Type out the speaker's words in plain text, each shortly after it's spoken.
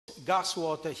gas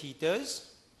water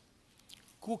heaters,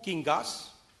 cooking gas,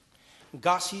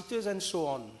 gas heaters, and so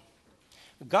on.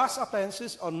 Gas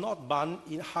appliances are not banned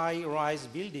in high-rise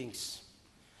buildings.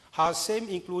 How same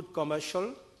include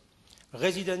commercial,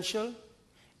 residential,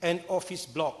 and office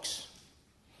blocks.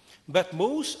 But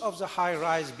most of the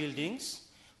high-rise buildings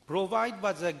provided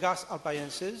by the gas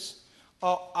appliances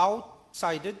are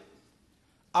outside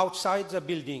the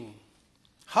building.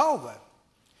 However,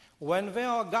 when there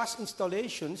are gas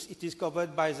installations, it is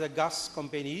covered by the gas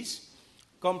companies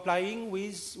complying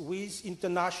with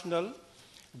international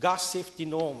gas safety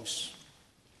norms.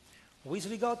 With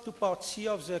regard to part C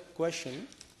of the question,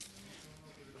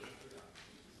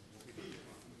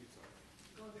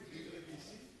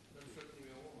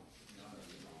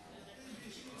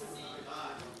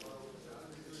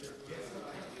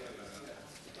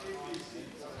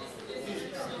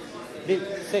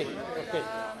 say, okay.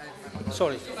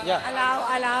 Sorry. Yeah.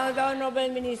 Allow the Honourable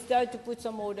Minister to put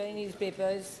some order in his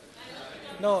papers.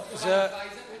 No, the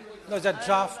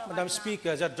draft, Madam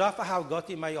Speaker, the draft I have got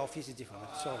in my office is different.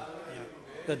 Sorry. Yeah.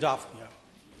 The draft, yeah.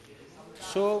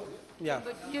 So, yeah.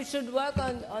 But you should work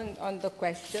on the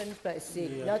question per se,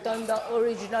 yeah, not on the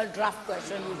original draft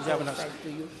question which was sent to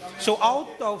you. So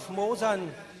out of more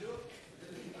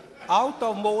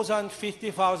than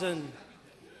 50,000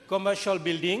 commercial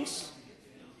buildings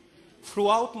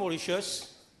throughout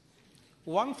Mauritius,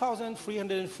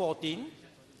 1,314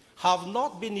 have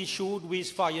not been issued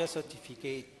with fire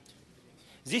certificate.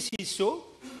 This is so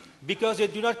because they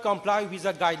do not comply with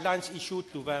the guidelines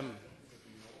issued to them.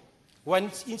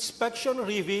 When inspection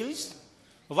reveals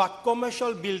that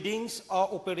commercial buildings are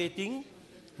operating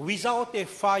without a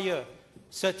fire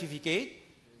certificate,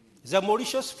 the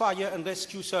Mauritius Fire and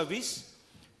Rescue Service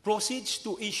proceeds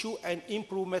to issue an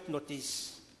improvement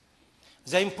notice.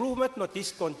 The improvement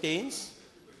notice contains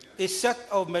a set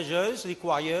of measures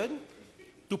required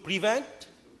to prevent,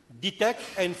 detect,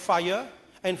 and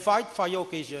fight fire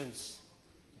occasions.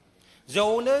 The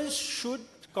owners should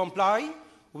comply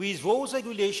with those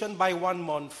regulations by 1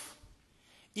 month.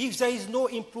 If there is no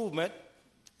improvement,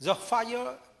 the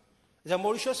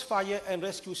Mauritius Fire and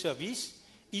Rescue Service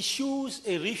issues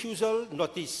a refusal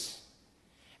notice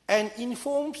and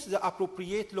informs the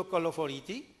appropriate local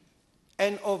authority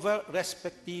and other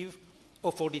respective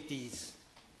authorities.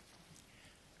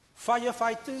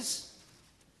 Firefighters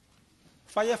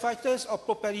are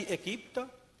properly equipped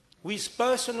with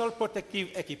personal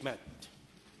protective equipment.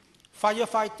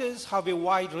 Firefighters have a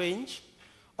wide range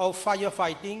of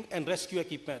firefighting and rescue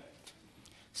equipment,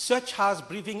 such as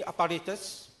breathing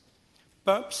apparatus,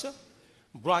 pumps,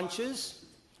 branches,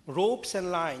 ropes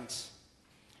and lines,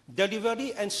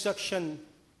 delivery and suction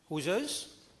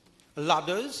hoses,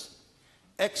 ladders,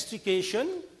 extrication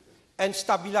and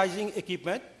stabilizing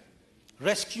equipment,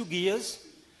 rescue gears,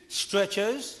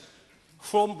 stretchers,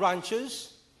 foam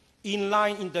branches,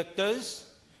 inline inductors,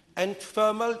 and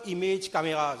thermal image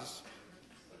cameras.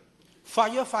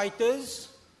 Firefighters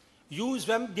use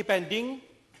them depending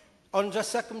on the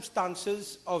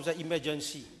circumstances of the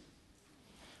emergency.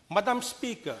 Madam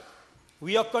Speaker,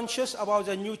 we are conscious about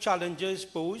the new challenges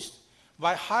posed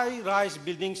by high-rise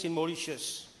buildings in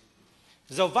Mauritius.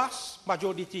 The vast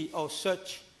majority of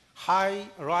such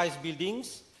high-rise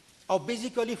buildings are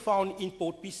basically found in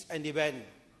port-piece and event,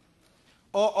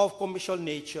 or of commercial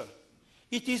nature.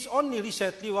 It is only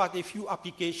recently that a few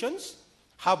applications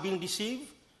have been received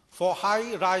for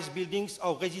high-rise buildings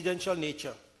of residential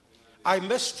nature. I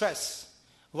must stress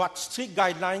that strict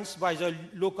guidelines by the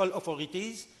local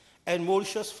authorities and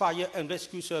Mauritius Fire and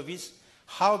Rescue Service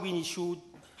have been issued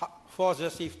for the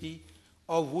safety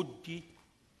of would-be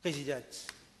residents.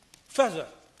 Further,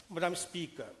 Madam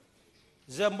Speaker,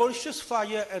 the Mauritius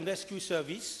Fire and Rescue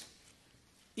Service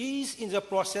is in the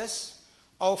process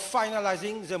of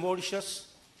finalizing the Mauritius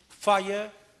Fire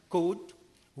Code,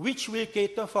 which will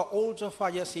cater for all the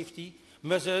fire safety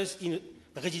measures in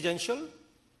residential,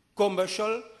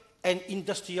 commercial, and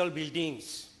industrial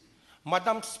buildings.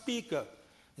 Madam Speaker,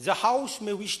 the House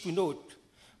may wish to note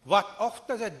that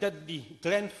after the deadly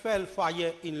Grenfell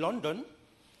fire in London,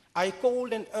 I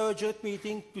called an urgent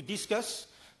meeting to discuss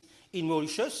in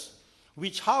Mauritius,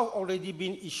 which have already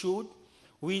been issued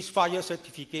with fire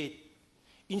certificate.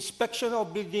 Inspection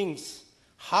of buildings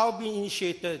have been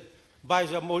initiated by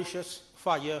the Mauritius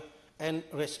Fire and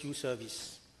Rescue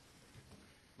Service.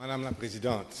 Madame la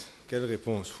Présidente, quelle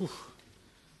réponse.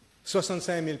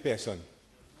 65 000 personnes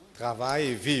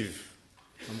travaillent et vivent.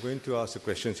 I'm going to ask the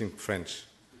questions in French.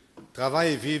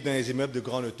 Travaillent et vivent dans les immeubles de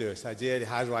grande hauteur, c'est-à-dire les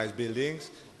high-rise buildings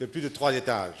de plus de 3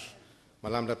 étages,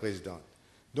 Madame la Présidente.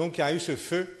 Donc il y a eu ce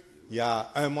feu il y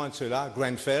a 1 mois de cela,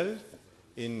 Grenfell,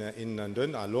 in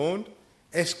London, à Londres,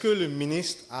 est-ce que le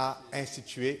ministre a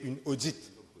institué une audit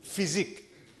physique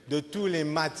de tous les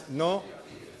Non,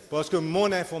 parce que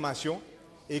mon information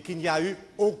est qu'il n'y a eu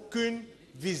aucune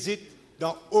visite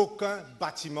dans aucun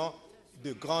bâtiment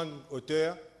de grande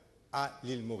hauteur à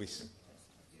l'île Maurice.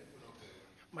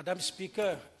 Madam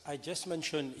Speaker, I just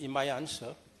mentioned in my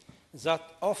answer that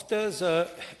after the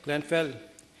Grenfell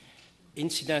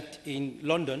incident in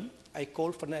London, I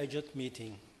called for an urgent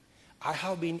meeting. I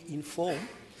have been informed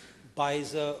by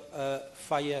the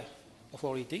fire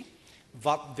authority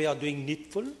that they are doing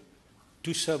needful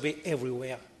to survey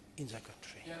everywhere in the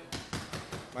country.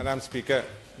 Madame Speaker,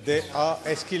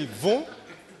 est-ce qu'ils vont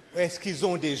ou est-ce qu'ils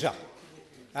ont déjà?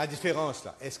 La différence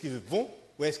là, est-ce qu'ils vont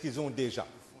ou est-ce qu'ils ont déjà?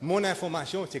 Mon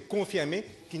information, c'est confirmé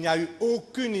qu'il n'y a eu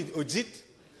aucune audit,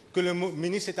 que le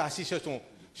ministre est assis sur sa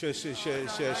chaise.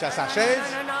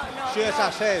 Sur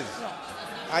sa chaise.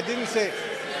 I didn't say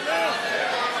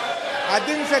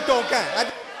ton qu'un.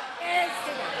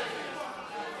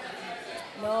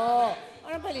 No,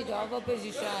 honorable leader of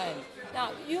opposition.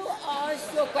 Now, you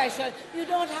ask your question. You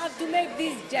don't have to make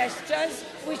these gestures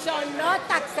which are not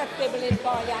acceptable in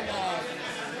Parliament.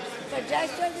 The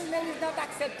gesture you make is not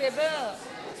acceptable.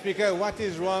 Speaker, what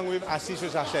is wrong with assis sur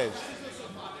sa chaise?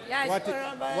 Yes,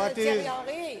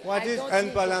 what is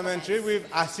unparliamentary with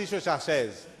assis sur sa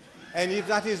chaise? And if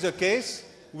that is the case,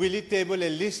 will it table a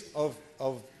list of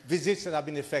visits that have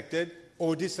been effected,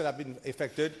 audits that have been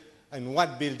effected, and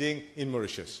what building in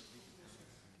Mauritius?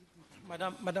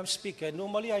 Madam Speaker,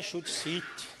 normally I should sit.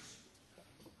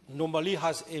 Normally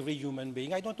has every human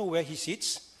being. I don't know where he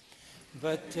sits,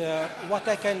 but what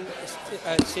I can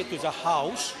say to the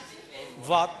House,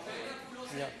 that...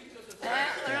 Yeah.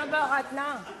 Honorable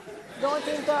Ratna, don't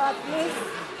interrupt, please.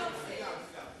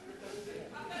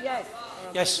 Yes.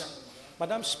 Yes,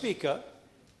 Madam Speaker.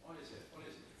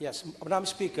 Yes, Madam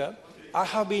Speaker, I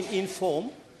have been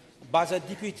informed by the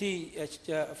Deputy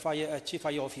Chief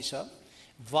Fire Officer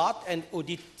that an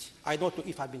audit, I don't know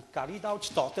if it has been carried out,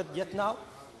 started yet now.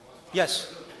 Yes,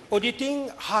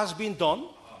 auditing has been done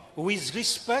with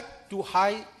respect to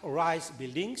high-rise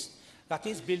buildings, that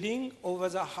is building over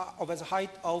the height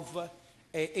of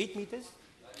 8 meters?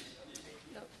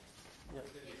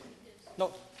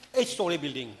 No, 8-story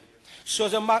building. So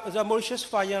the Mauritius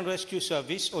Fire and Rescue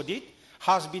Service audit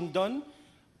has been done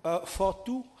for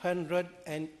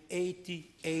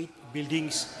 288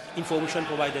 buildings, information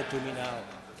provided to me now.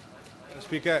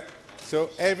 Speaker, so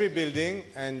every building,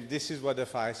 and this is what the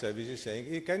fire service is saying,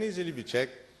 it can easily be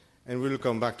checked, and we'll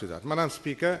come back to that. Madam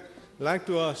Speaker, I'd like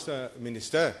to ask the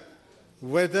Minister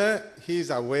whether he is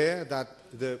aware that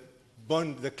the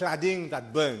cladding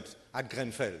that burned at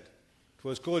Grenfell, it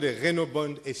was called a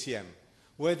Renault-Bond ACM,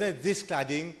 whether this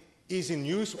cladding is in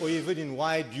use or even in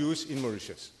wide use in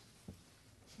Mauritius.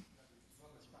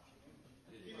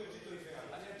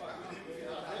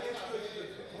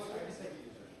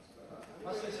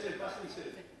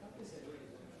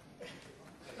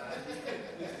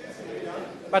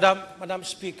 Madam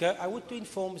Speaker, I would to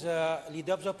inform the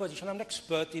Leader of the Opposition. I'm an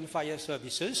expert in fire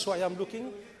services, so I am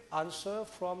looking answer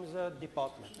from the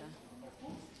department.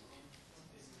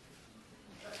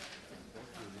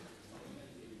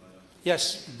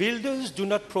 Yes, builders do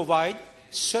not provide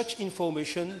such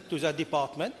information to the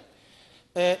department.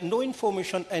 No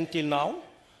information until now,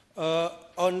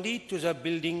 only to the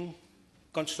building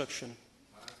construction.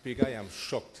 Speaker, I am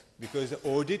shocked because the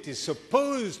audit is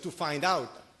supposed to find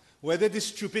out whether this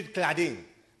stupid cladding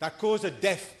that caused the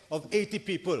death of 80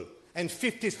 people and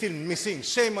 50 still missing,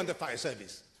 shame on the fire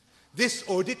service. This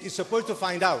audit is supposed to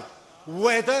find out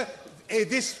whether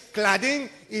this cladding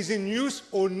is in use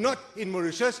or not in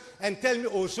Mauritius, and tell me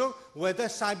also whether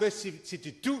Cyber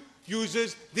City 2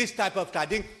 uses this type of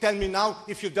cladding. Tell me now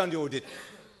if you've done the audit.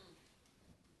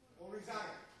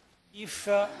 If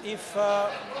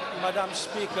Madam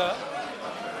Speaker,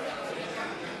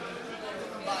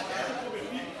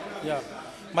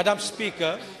 Madam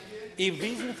Speaker, if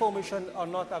these information are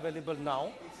not available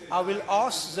now, I will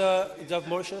ask the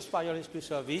Mauritius Fire Rescue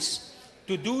Service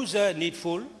to do the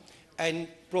needful and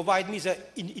provide me the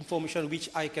information which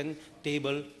I can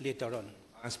table later on.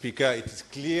 Speaker, it is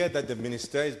clear that the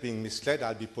Minister is being misled.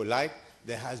 I'll be polite.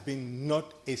 There has been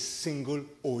not a single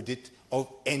audit of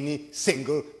any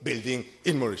single building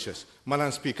in Mauritius.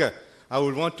 Madam Speaker, I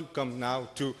would want to come now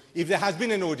to, if there has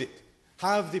been an audit,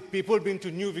 have the people been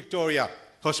to New Victoria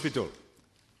Hospital,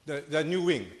 the new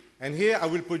wing? And here I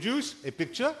will produce a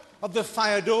picture of the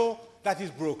fire door that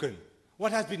is broken.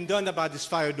 What has been done about this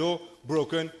fire door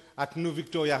broken at New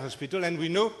Victoria Hospital? And we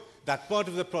know that part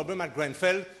of the problem at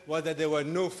Grenfell was that there were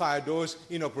no fire doors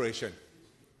in operation.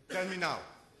 Tell me now.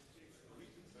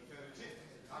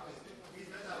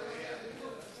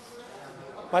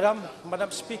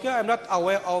 Madam Speaker, I'm not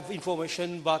aware of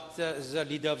information, but the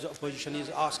leader of the opposition is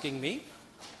asking me.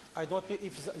 I don't know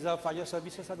if the fire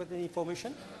services have any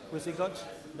information with regards.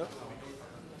 No?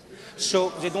 So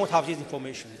they don't have this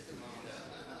information.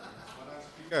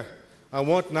 Yeah. I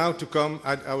would like now to come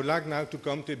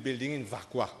to a building in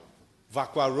Vakwa.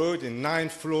 Vakwa Road, a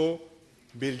 9th floor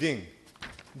building.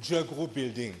 Jhugroo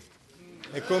building.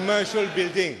 A commercial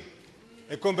building,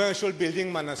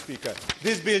 Madam Speaker.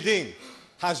 This building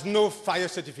has no fire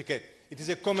certificate. It is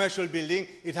a commercial building.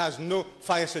 It has no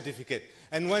fire certificate.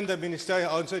 And when the minister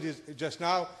answered just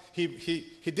now, he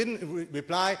didn't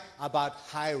reply about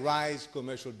high-rise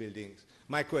commercial buildings.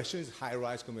 My question is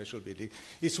high-rise commercial building.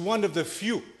 It's one of the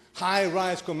few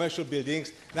high-rise commercial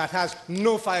buildings that has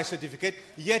no fire certificate,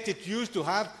 yet it used to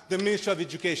have the Minister of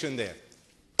Education there.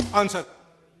 Answer.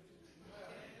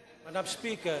 Madam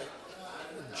Speaker,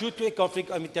 due to a conflict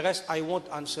of interest, I won't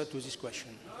answer to this question.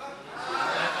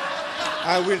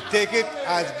 I will take it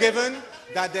as given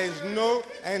that there is no,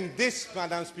 and this,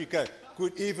 Madam Speaker,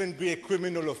 could even be a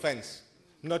criminal offense,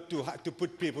 not to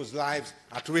put people's lives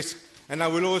at risk. And I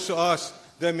will also ask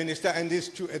the Minister and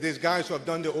these guys who have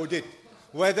done the audit,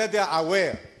 whether they are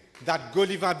aware that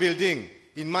Gulliver building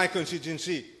in my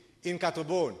constituency in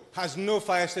Caterborn has no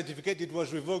fire certificate. It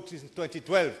was revoked in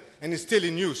 2012 and is still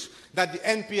in use. That the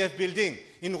NPF building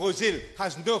in Rosehill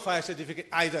has no fire certificate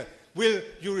either. Will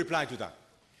you reply to that?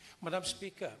 Madam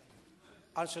Speaker,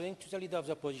 answering to the leader of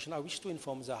the opposition, I wish to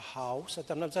inform the House that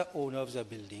I'm not the owner of the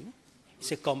building.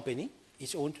 It's a company.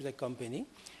 It's owned to the company.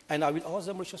 And I will ask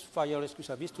the Mauritius Fire Rescue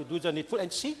Service to do the needful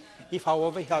and see if,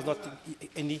 however, he has not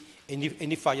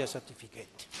any fire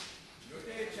certificate.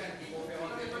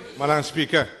 Madam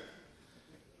Speaker,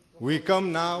 we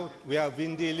have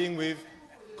been dealing with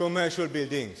commercial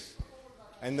buildings.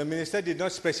 And the Minister did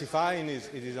not specify in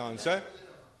his answer.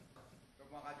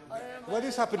 What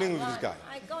is happening with this guy?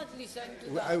 I can't listen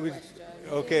to that question.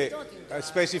 Okay,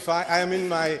 specify. I am in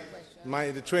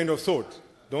the train of thought.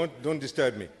 Don't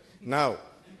disturb me. Now,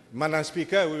 Madam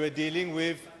Speaker, we were dealing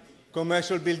with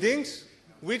commercial buildings,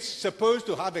 which supposed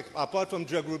to have, apart from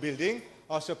Jhugroo building,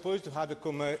 are supposed to have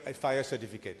a fire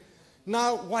certificate.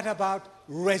 Now, what about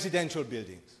residential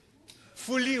buildings?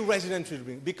 Fully residential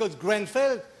buildings, because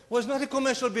Grenfell was not a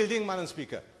commercial building, Madam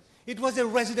Speaker. It was a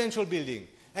residential building.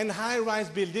 And high-rise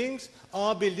buildings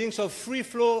are buildings of 3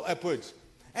 floors upwards.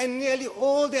 And nearly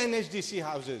all the NHDC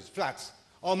houses, flats,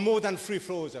 are more than 3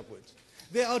 floors upwards.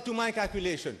 There are, to my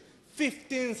calculation,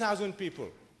 15,000 people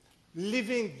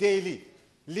living daily,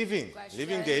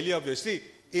 obviously,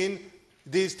 in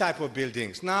these type of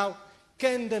buildings. Now,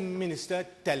 can the Minister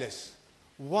tell us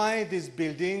why these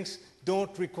buildings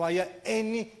don't require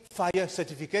any fire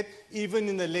certificate, even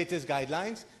in the latest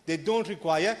guidelines? They don't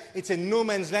require. It's a no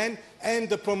man's land, and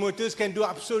the promoters can do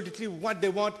absolutely what they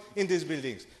want in these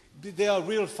buildings. They are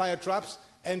real fire traps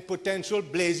and potential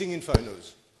blazing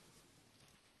infernos.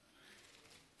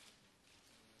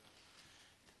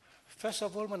 First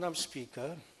of all, Madam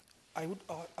Speaker, I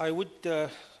would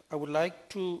like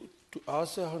to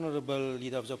ask the Honourable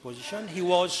Leader of the Opposition. He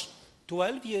was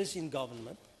 12 years in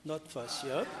government, not first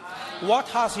year. What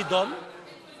has he done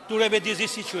to remedy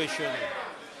this situation?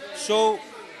 So,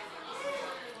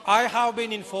 I have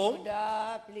been informed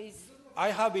that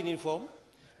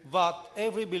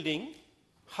every building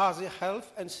has a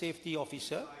health and safety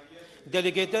officer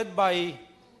delegated by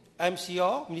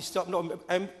MCR,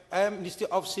 Minister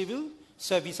of Civil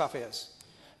Service Affairs.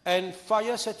 And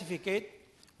fire certificate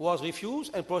was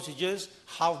refused and procedures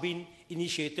have been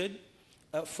initiated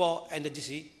for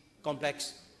NHDC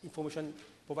complex information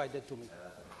provided to me.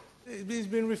 It's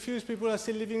been refused, people are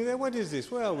still living there. What is this?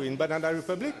 Where are we, in Banana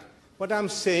Republic? What I'm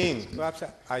saying, perhaps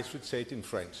I should say it in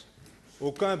French.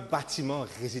 Aucun bâtiment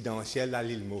résidentiel à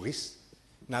l'île Maurice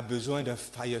n'a besoin d'un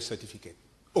fire certificate.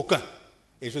 Aucun.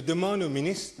 Et je demande au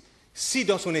ministre si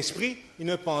dans son esprit, il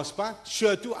ne pense pas,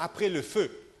 surtout après le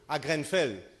feu à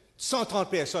Grenfell,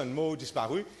 130 personnes mortes ou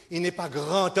disparues, il n'est pas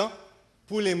grand temps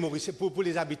pour les Mauriciens, pour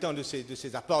les habitants de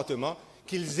ces appartements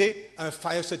qu'ils aient un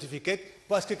fire certificate,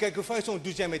 parce que quelquefois ils sont au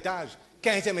 12e étage,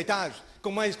 15e étage.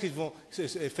 Comment est-ce qu'ils vont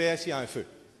faire s'il y a un feu?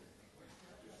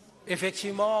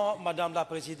 Effectivement, Madame la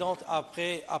Présidente,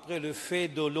 après le fait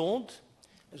de Londres,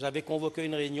 j'avais convoqué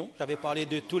une réunion, j'avais parlé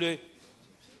de tous les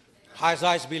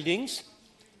high-rise buildings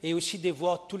et aussi de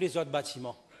voir tous les autres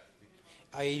bâtiments.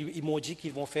 Et ils m'ont dit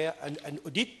qu'ils vont faire un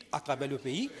audit à travers le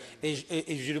pays et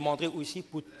je demanderai aussi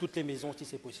pour toutes les maisons si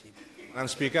c'est possible. Madam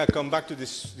Speaker, come back to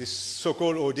this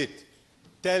so-called audit.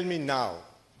 Tell me now,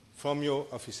 from your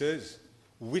officers,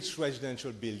 which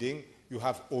residential building you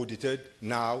have audited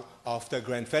now after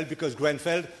Grenfell, because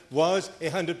Grenfell was a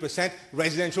 100%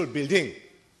 residential building.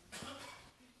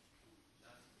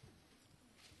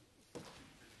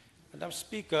 Madam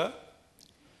Speaker,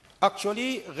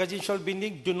 actually, residential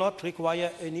buildings do not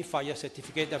require any fire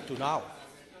certificate up to now.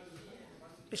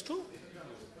 It's true.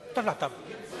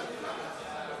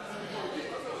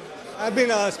 I've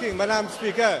been asking, Madame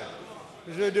Speaker,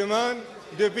 je demande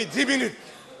depuis 10 minutes.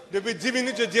 Depuis 10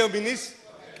 minutes, je dis au ministre,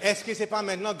 est-ce que ce n'est pas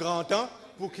maintenant grand temps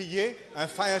pour qu'il y ait un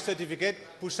fire certificate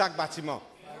pour chaque bâtiment?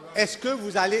 Est-ce que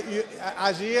vous allez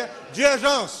agir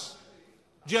d'urgence?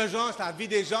 D'urgence, la vie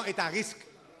des gens est à risque.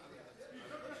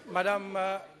 Madam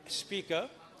Speaker,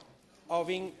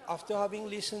 after having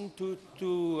listened to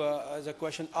the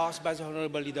question asked by the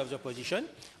Honourable Leader of the Opposition,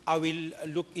 I will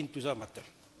look into the matter.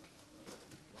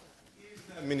 Is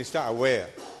the Minister aware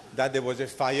that there was a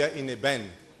fire in a Ben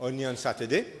only on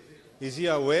Saturday? Is he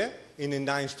aware in a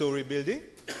 9-story building?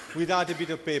 Without a bit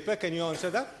of paper, can you answer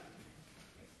that?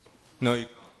 No.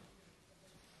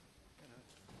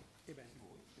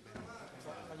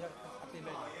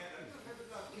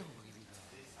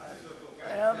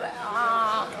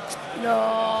 No,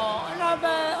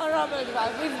 Honorable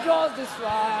Duval, withdraw this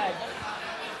word.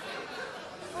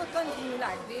 How can you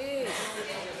like this?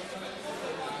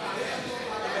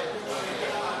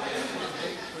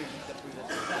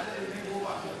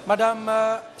 Madam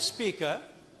Speaker,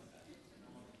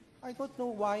 I don't know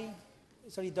why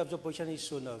the Leader of the Opposition is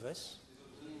so nervous.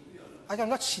 I am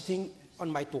not sitting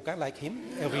on my token like him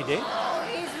every day. Oh,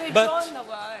 he's But withdrawn the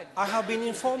word. I have been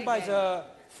informed by the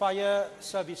fire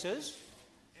services.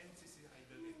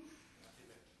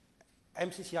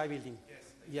 MCCI building.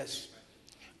 Yes.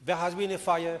 There has been a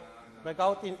fire break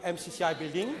out in MCCI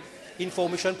building.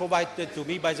 Information provided to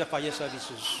me by the fire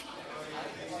services.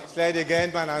 Slide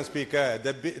again, Madam Speaker.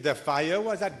 The fire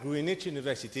was at Greenwich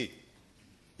University.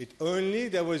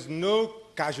 There was no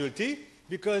casualty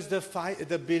because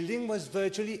the building was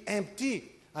virtually empty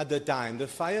at the time. The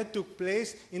fire took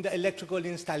place in the electrical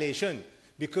installation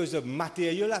because the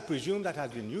material, I presume, that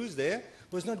has been used there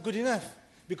was not good enough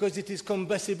because it is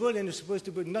combustible and it's supposed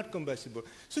to be not combustible.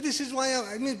 So this is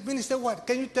why, Minister,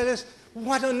 can you tell us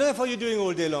what on earth are you doing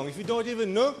all day long if you don't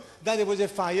even know that there was a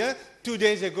fire 2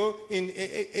 days ago, in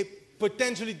a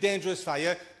potentially dangerous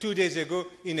fire 2 days ago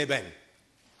in Eben?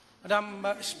 Madam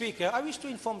Speaker, I wish to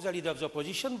inform the Leader of the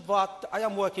Opposition that I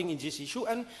am working in this issue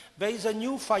and there is a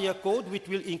new fire code which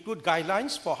will include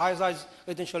guidelines for high-rise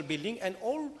residential building and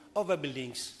all other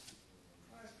buildings.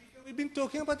 Speaker, we've been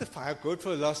talking about the fire code for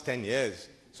the last 10 years.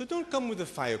 So don't come with the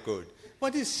fire code.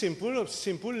 What is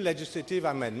simple legislative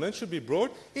amendment should be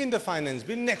brought in the finance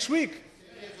bill next week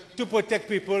to protect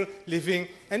people living.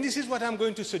 And this is what I'm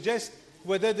going to suggest,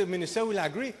 whether the Minister will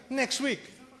agree next week.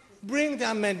 Bring the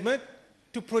amendment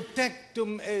to protect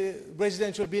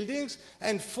residential buildings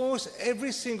and force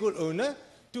every single owner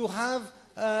to have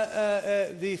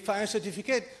the fire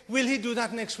certificate. Will he do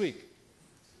that next week?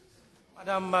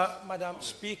 Madam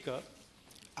Speaker,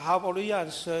 I have already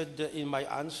answered in my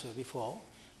answer before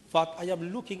that I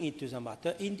am looking into the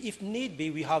matter, and if need be,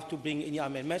 we have to bring any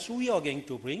amendments. We are going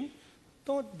to bring.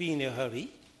 Don't be in a hurry.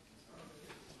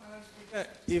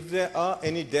 If there are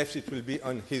any deaths, it will be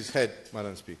on his head,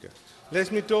 Madam Speaker.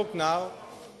 Let me talk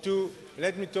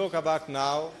about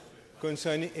now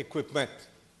concerning equipment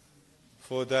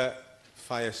for the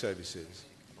fire services.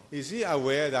 Is he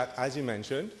aware that, as he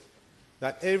mentioned,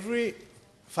 that every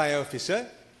fire officer,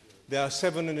 there are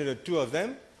 702 of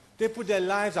them, they put their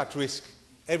lives at risk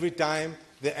every time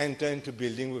they enter into a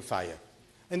building with fire.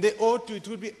 And it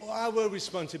would be our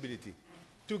responsibility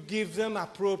to give them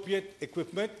appropriate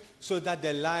equipment so that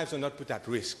their lives are not put at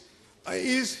risk.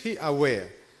 Is he aware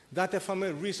that from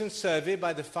a recent survey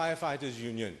by the Firefighters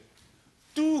Union,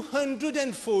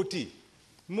 240,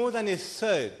 more than a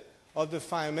third of the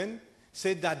firemen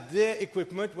said that their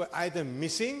equipment were either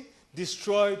missing,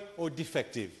 destroyed, or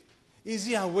defective? Is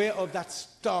he aware of that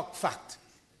stark fact?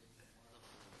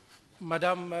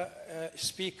 Madam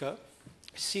Speaker,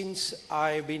 since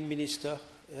I've been Minister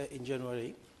in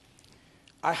January,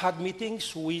 I had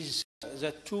meetings with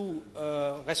the two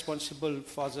responsible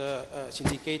for the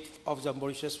syndicate of the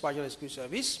Mauritius Fire Rescue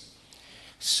Service.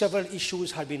 Several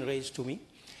issues have been raised to me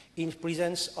in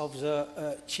presence of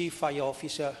the Chief Fire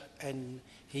Officer and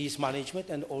his management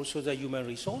and also the human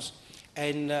resource,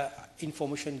 and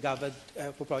information gathered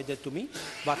provided to me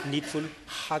what needful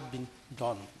had been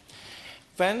done.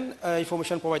 When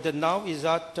information provided now is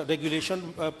that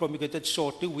regulation promulgated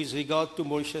shortly with regard to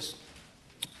Mauritius.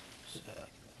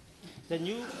 The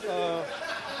new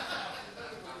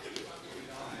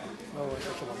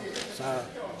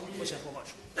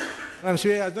I'm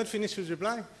sure he has not finished his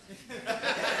reply.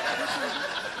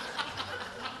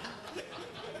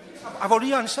 I've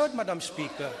already answered, Madam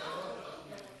Speaker.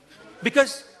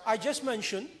 Because I just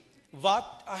mentioned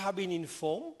what I have been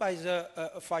informed by the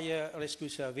Fire Rescue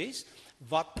Service,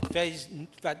 that they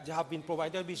have been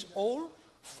provided with all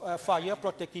fire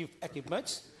protective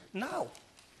equipments now.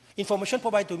 Information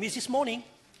provided to me this morning.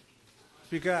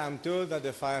 Speaker, I'm told that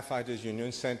the Firefighters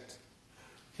Union sent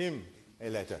him a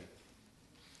letter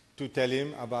to tell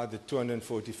him about the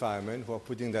 240 firemen who are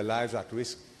putting their lives at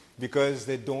risk because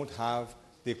they don't have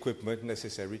the equipment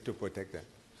necessary to protect them.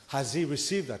 Has he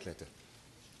received that letter?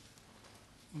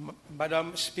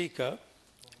 Madam Speaker,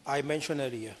 I mentioned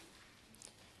earlier,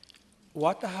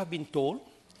 what I have been told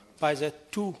by the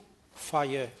two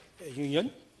fire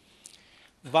union,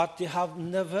 but they have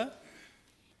never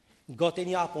got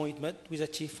any appointment with a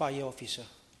chief fire officer.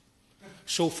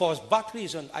 So for that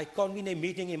reason, I convened a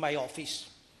meeting in my office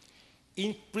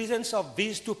in presence of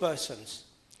these two persons.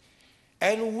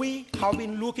 And we have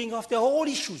been looking after all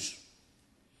issues,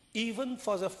 even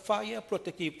for the fire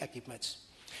protective equipments,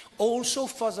 also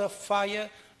for the fire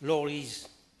lorries.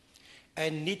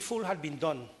 And needful had been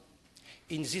done.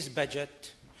 In this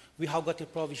budget, we have got a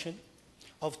provision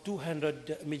of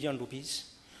 200 million rupees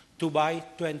to buy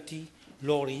 20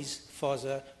 lorries for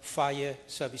the fire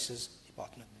services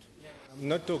department. I'm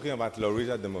not talking about lorries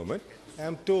at the moment.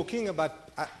 I'm talking about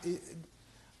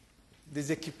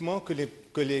des équipements que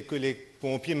les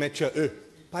pompiers mettent chez eux,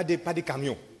 pas des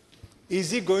camions.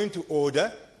 Is he going to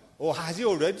order, or has he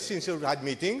ordered, since you've had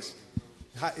meetings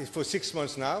for 6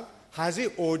 months now, has he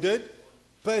ordered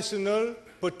personal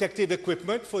protective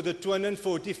equipment for the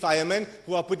 240 firemen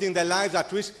who are putting their lives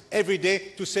at risk every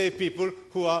day to save people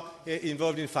who are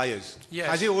involved in fires? Yes.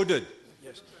 Has he ordered?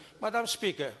 Yes. Madam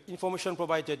Speaker, information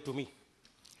provided to me.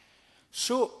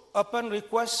 So, upon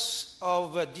request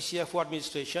of DCFO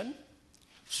administration,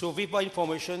 so with my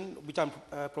information which I'm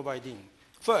providing.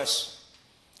 First,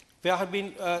 there have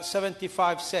been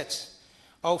 75 sets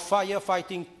of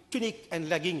firefighting tunic and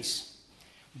leggings,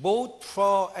 both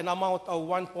for an amount of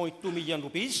 1.2 million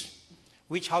rupees,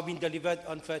 which have been delivered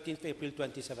on 13th April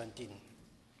 2017.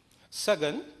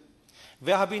 Second,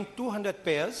 there have been 200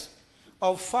 pairs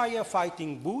of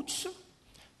firefighting boots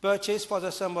purchased for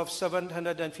the sum of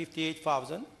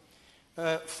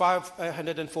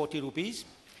 758,540 rupees,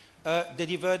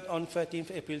 delivered on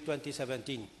 13th April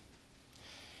 2017.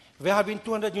 There have been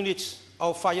 200 units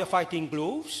of firefighting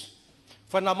gloves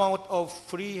for an amount of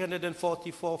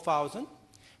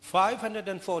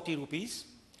 344,540 rupees,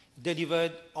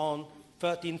 delivered on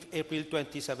 13th April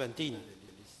 2017.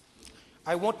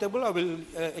 I will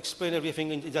explain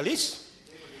everything in the list.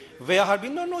 There have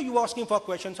been, no, you're asking for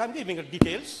questions. I'm giving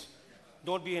details.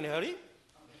 Don't be in a hurry.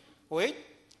 Wait.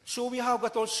 So we have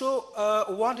got also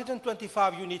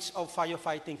 125 units of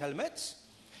firefighting helmets,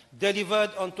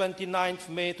 delivered on 29th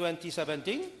May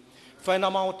 2017, for an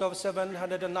amount of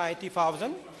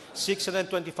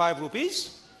 790,625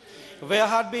 rupees. There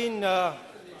had been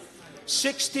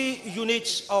 60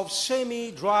 units of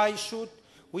semi-dry suit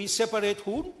with separate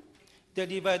hood,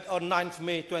 delivered on 9th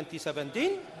May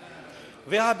 2017.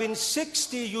 There have been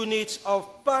 60 units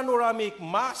of panoramic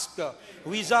mask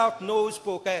without nose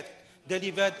pocket,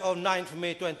 delivered on 9th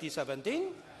May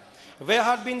 2017. There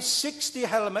had been 60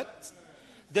 helmets,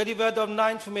 delivered on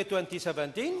 9th May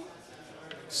 2017.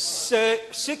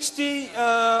 60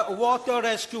 water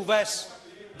rescue vests,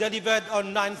 delivered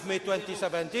on 9th May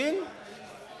 2017.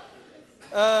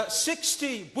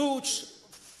 60 boots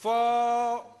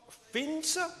for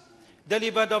fins,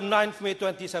 delivered on 9th May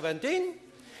 2017.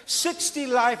 60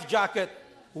 life jackets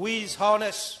with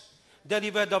harness,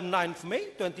 delivered on 9th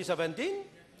May 2017.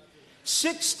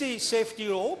 60 safety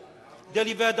rope,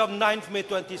 delivered on 9th May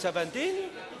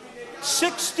 2017.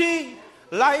 60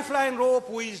 lifeline rope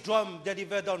with drum,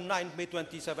 delivered on 9th May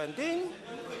 2017.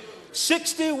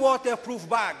 60 waterproof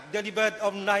bag, delivered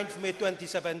on 9th May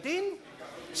 2017.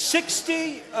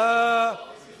 60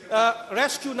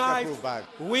 rescue knife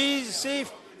with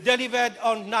safe, delivered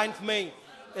on 9th May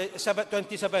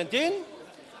 2017.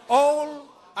 All,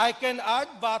 I can add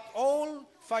that all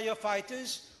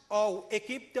firefighters are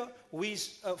equipped with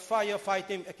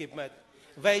firefighting equipment.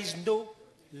 There is no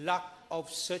lack of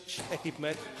such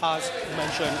equipment as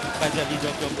mentioned by the leader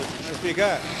of the opposition.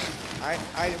 Speaker,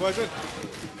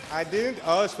 I didn't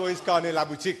ask for his car in la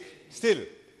boutique. Still,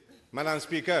 Madam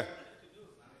Speaker,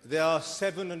 there are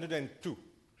 702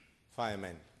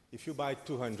 firemen. If you buy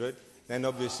 200, then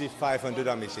obviously 500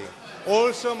 are missing.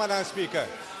 Also, Madam Speaker,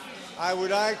 I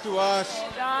would like to ask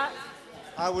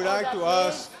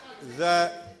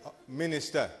the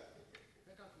Minister,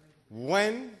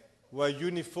 when were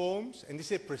uniforms, and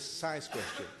this is a precise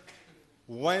question,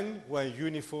 when were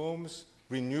uniforms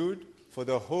renewed for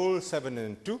the whole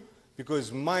 702?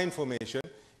 Because my information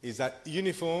is that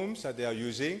uniforms that they are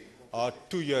using are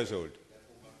 2 years old.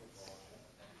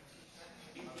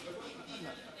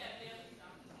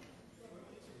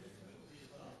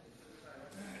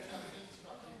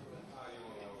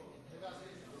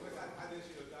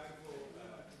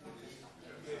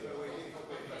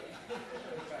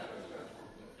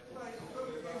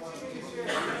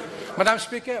 Madam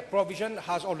Speaker, provision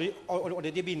has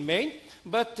already been made,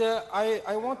 but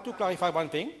I want to clarify one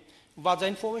thing. What the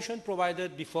information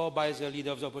provided before by the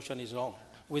leader of the opposition is wrong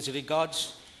with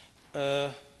regards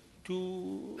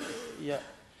to,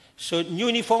 So new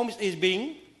uniforms is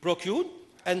being procured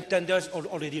and tenders are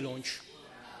already launched.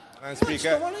 Madam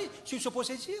Speaker,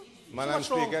 Madam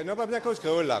Speaker, non, pas bien cause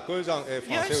créole là, cause en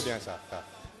français ou bien ça.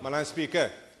 Madam Speaker,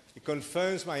 it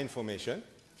confirms my information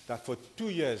that for 2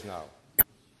 years now,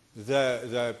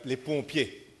 les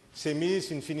pompiers,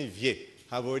 semis infini vieux,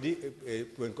 have already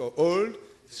old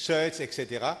shirts,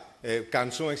 etc.,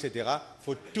 cançons, etc.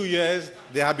 For 2 years,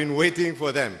 they have been waiting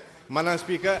for them. Madam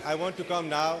Speaker, I want to come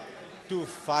now to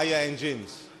fire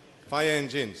engines. Fire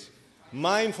engines.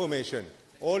 My information,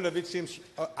 all of it seems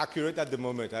accurate at the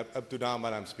moment, up to now,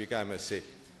 Madam Speaker, I must say.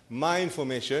 My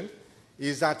information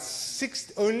is that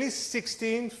only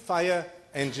 16 fire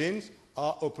engines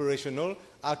are operational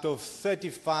out of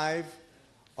 35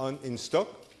 in stock,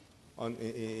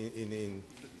 in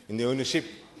the ownership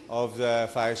of the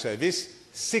fire service.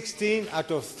 16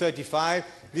 out of 35.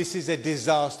 This is a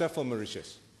disaster for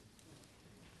Mauritius.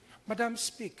 Madam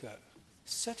Speaker,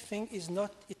 such thing it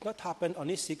not happened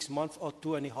only 6 months or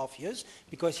 2.5 years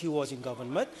because he was in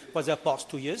government for the past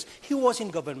 2 years. He was in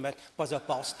government for the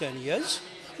past 10 years.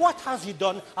 What has he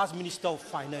done as Minister of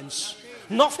Finance?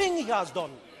 Nothing he has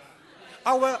done.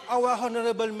 Our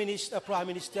Honorable Prime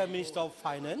Minister, Minister of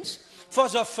Finance, for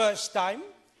the first time,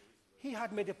 he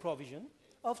had made a provision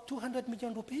of 200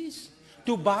 million rupees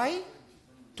to buy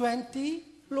 20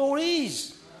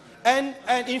 lorries. And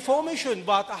information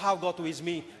that I have got with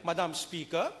me, Madam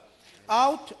Speaker,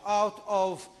 out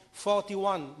of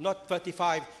 41, not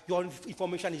 35, your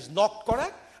information is not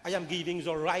correct. I am giving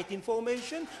the right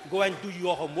information. Go and do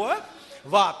your homework.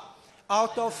 That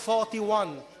out of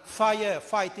 41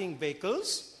 firefighting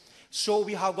vehicles, so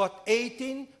we have got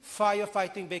 18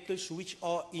 firefighting vehicles which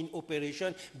are in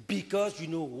operation because, you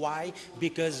know why?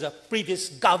 Because the previous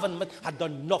government had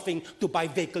done nothing to buy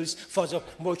vehicles for the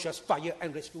Mauritius Fire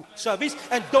and Rescue Service.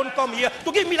 And don't come here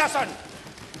to give me lesson.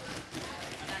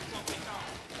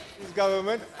 This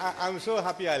government, I'm so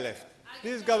happy I left.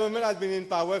 This government has been in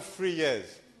power 3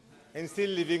 years and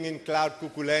still living in cloud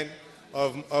cuckoo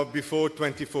of before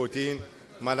 2014,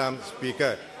 Madam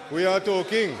Speaker. We are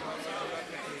talking,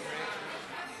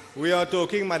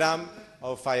 Madam,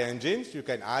 of fire engines. You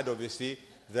can add, obviously,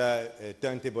 the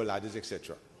turntable ladders,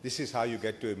 etc. This is how you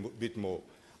get to a bit more.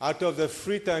 Out of the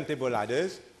 3 turntable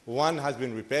ladders, 1 has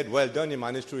been repaired. Well done, you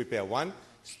managed to repair 1.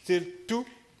 Still 2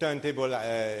 turntable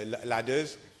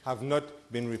ladders have not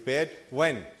been repaired.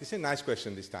 When? This is a nice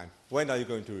question this time. When are you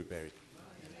going to repair it?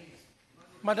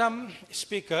 Madam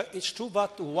Speaker, it's true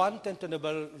that 1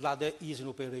 turntable ladder is in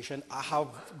operation. I have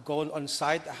gone on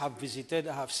site, I have visited,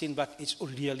 I have seen that it's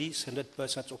really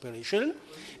 100% operation.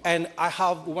 And I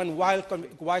have, while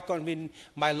convening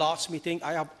my last meeting,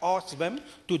 I have asked them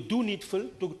to do needful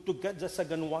to get the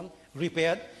second one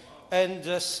repaired. And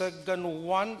the second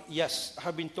one, yes, I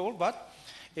have been told that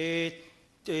a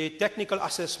technical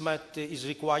assessment is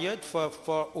required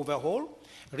for overhaul,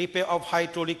 repair of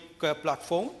hydraulic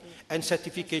platform, and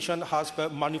certification as per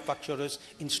manufacturer's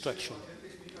instruction.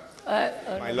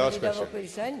 My last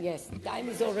question. Yes, time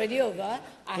is already over.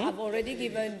 I have already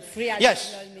given 3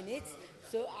 additional minutes,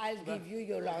 so I'll give you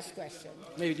your last question.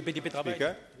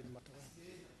 Speaker,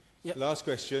 last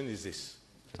question is this.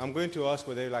 I'm going to ask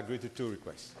whether you'll agree to 2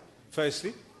 requests.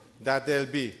 Firstly, that there'll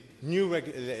be new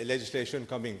legislation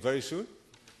coming very soon.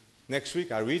 Next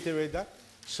week, I reiterate that,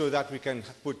 so that we can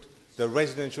put the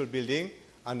residential building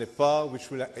and a par which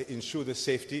will ensure the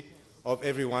safety of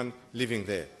everyone living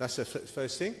there. That's the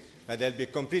first thing. That there'll be a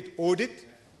complete audit,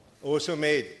 also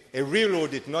made a real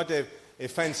audit, not a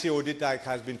fancy audit that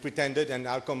has been pretended, and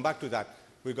I'll come back to that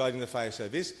regarding the fire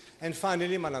service. And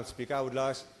finally, Madam Speaker, I would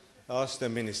ask the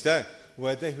Minister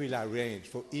whether he will arrange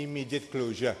for immediate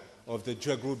closure of the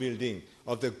Jhugroo building,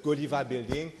 of the Godiva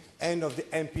building, and of the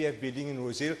MPF building in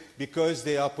Rosehill, because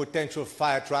they are potential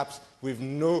fire traps with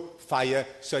no fire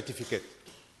certificate.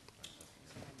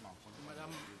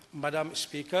 Madam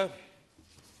Speaker,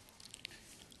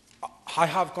 I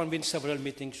have convened several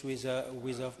meetings with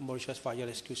the Mauritius Fire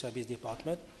Rescue Service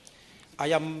Department. I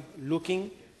am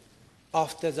looking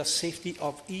after the safety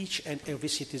of each and every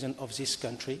citizen of this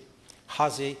country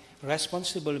as a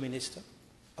responsible minister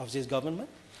of this government,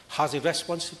 As a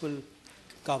responsible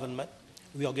government,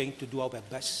 we are going to do our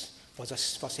best for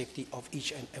safety of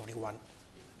each and every one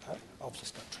of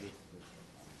this country.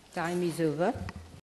 Time is over.